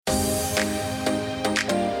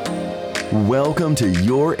Welcome to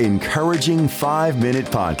your encouraging 5-minute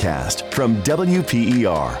podcast from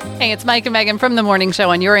WPER. Hey, it's Mike and Megan from The Morning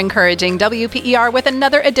Show on Your Encouraging WPER with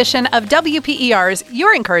another edition of WPER's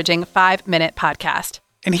Your Encouraging 5-minute podcast.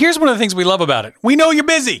 And here's one of the things we love about it. We know you're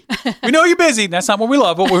busy. We know you're busy. That's not what we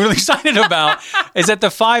love. What we're really excited about is that the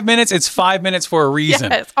 5 minutes, it's 5 minutes for a reason.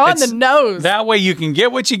 Yes, on the nose. That way you can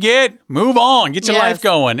get what you get, move on, get your life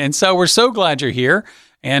going. And so we're so glad you're here.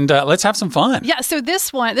 And let's have some fun. Yeah, so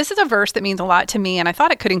this is a verse that means a lot to me, and I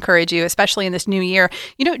thought it could encourage you, especially in this new year.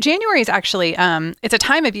 You know, January is actually, it's a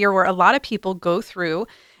time of year where a lot of people go through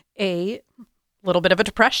a little bit of a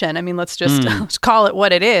depression. I mean, let's just call it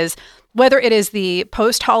what it is. Whether it is the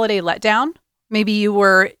post-holiday letdown, maybe you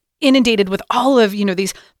were inundated with all of,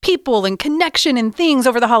 these people and connection and things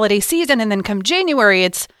over the holiday season, and then come January,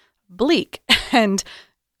 it's bleak and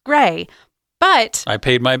gray. But I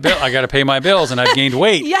paid my bill. I got to pay my bills, and I've gained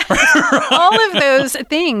weight. Yes, all of those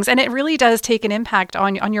things, and it really does take an impact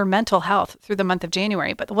on your mental health through the month of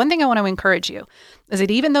January. But the one thing I want to encourage you is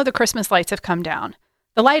that even though the Christmas lights have come down,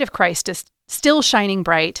 the light of Christ is still shining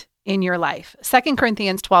bright in your life. 2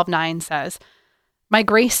 Corinthians 12:9 says, "My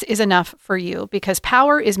grace is enough for you because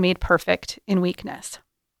power is made perfect in weakness."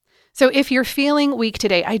 So if you're feeling weak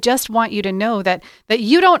today, I just want you to know that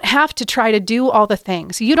you don't have to try to do all the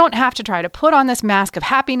things. You don't have to try to put on this mask of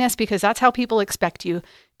happiness because that's how people expect you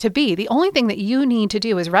to be. The only thing that you need to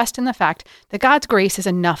do is rest in the fact that God's grace is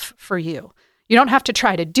enough for you. You don't have to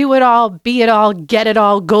try to do it all, be it all, get it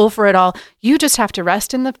all, go for it all. You just have to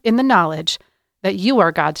rest in the knowledge that you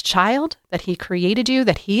are God's child, that He created you,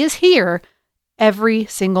 that He is here every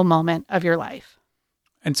single moment of your life.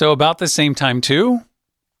 And so about the same time too,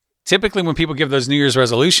 typically when people give those New Year's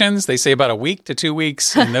resolutions, they say about a week to 2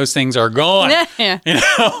 weeks and those things are gone.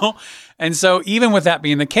 And so even with that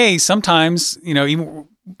being the case, sometimes, even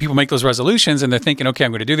people make those resolutions and they're thinking, okay,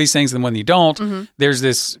 I'm going to do these things. And when you don't, there's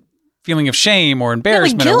this feeling of shame or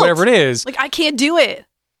embarrassment or whatever it is. Like, I can't do it.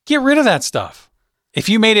 Get rid of that stuff. If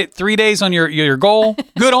you made it 3 days on your goal,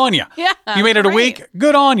 good on you. Yeah, you made it a week,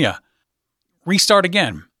 good on you. Restart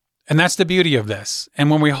again. And that's the beauty of this. And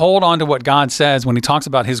when we hold on to what God says, when He talks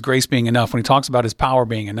about His grace being enough, when He talks about His power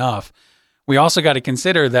being enough, we also got to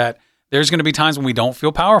consider that there's going to be times when we don't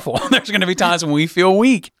feel powerful. There's going to be times when we feel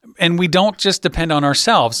weak. And we don't just depend on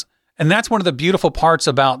ourselves. And that's one of the beautiful parts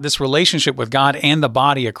about this relationship with God and the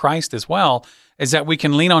body of Christ as well, is that we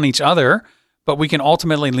can lean on each other, but we can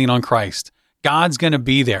ultimately lean on Christ. God's going to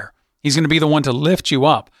be there. He's going to be the one to lift you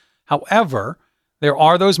up. However, there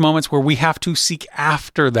are those moments where we have to seek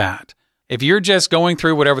after that. If you're just going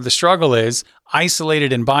through whatever the struggle is,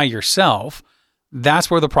 isolated and by yourself,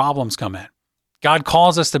 that's where the problems come in. God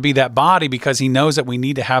calls us to be that body because He knows that we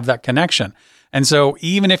need to have that connection. And so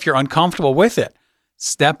even if you're uncomfortable with it,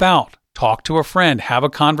 step out, talk to a friend, have a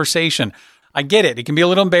conversation. I get it. It can be a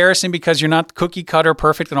little embarrassing because you're not cookie cutter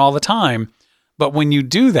perfect and all the time. But when you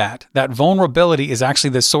do that, that vulnerability is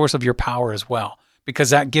actually the source of your power as well, because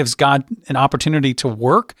that gives God an opportunity to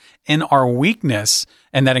work in our weakness,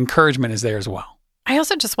 and that encouragement is there as well. I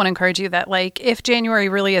also just want to encourage you that, if January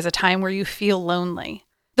really is a time where you feel lonely,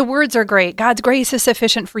 the words are great. God's grace is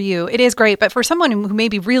sufficient for you. It is great. But for someone who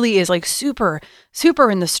maybe really is super, super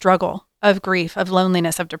in the struggle of grief, of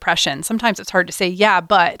loneliness, of depression, sometimes it's hard to say, yeah,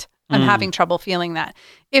 but I'm having trouble feeling that.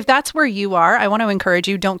 If that's where you are, I want to encourage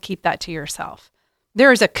you, don't keep that to yourself.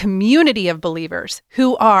 There is a community of believers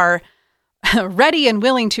who are ready and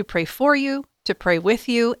willing to pray for you, to pray with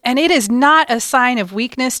you. And it is not a sign of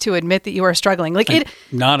weakness to admit that you are struggling.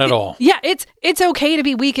 Not at all. Yeah, it's okay to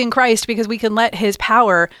be weak in Christ because we can let His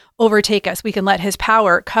power overtake us. We can let His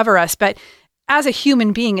power cover us. But as a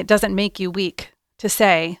human being, it doesn't make you weak to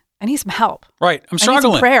say, I need some help. Right. I'm struggling. I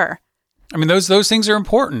need some prayer. I mean, those things are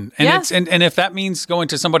important. And yes. and if that means going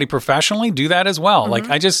to somebody professionally, do that as well.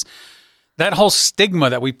 That whole stigma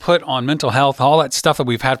that we put on mental health, all that stuff that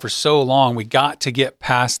we've had for so long, we got to get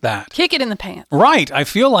past that. Kick it in the pants. Right. I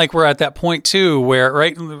feel like we're at that point too, where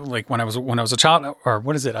like when I was a child, or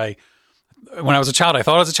what is it? When I was a child, I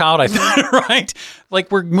thought I was a child. I thought, right? Like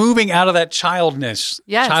we're moving out of that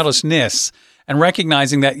childishness and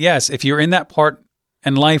recognizing that, yes, if you're in that part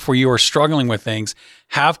in life where you are struggling with things,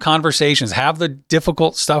 have conversations, have the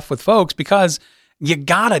difficult stuff with folks, because you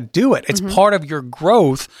gotta do it. It's part of your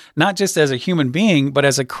growth, not just as a human being, but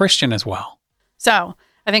as a Christian as well. So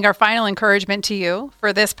I think our final encouragement to you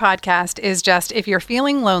for this podcast is just, if you're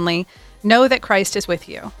feeling lonely, know that Christ is with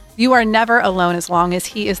you. You are never alone as long as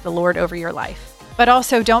He is the Lord over your life. But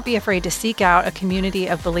also, don't be afraid to seek out a community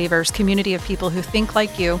of believers, community of people who think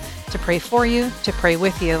like you, to pray for you, to pray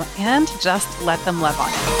with you, and just let them love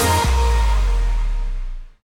on you.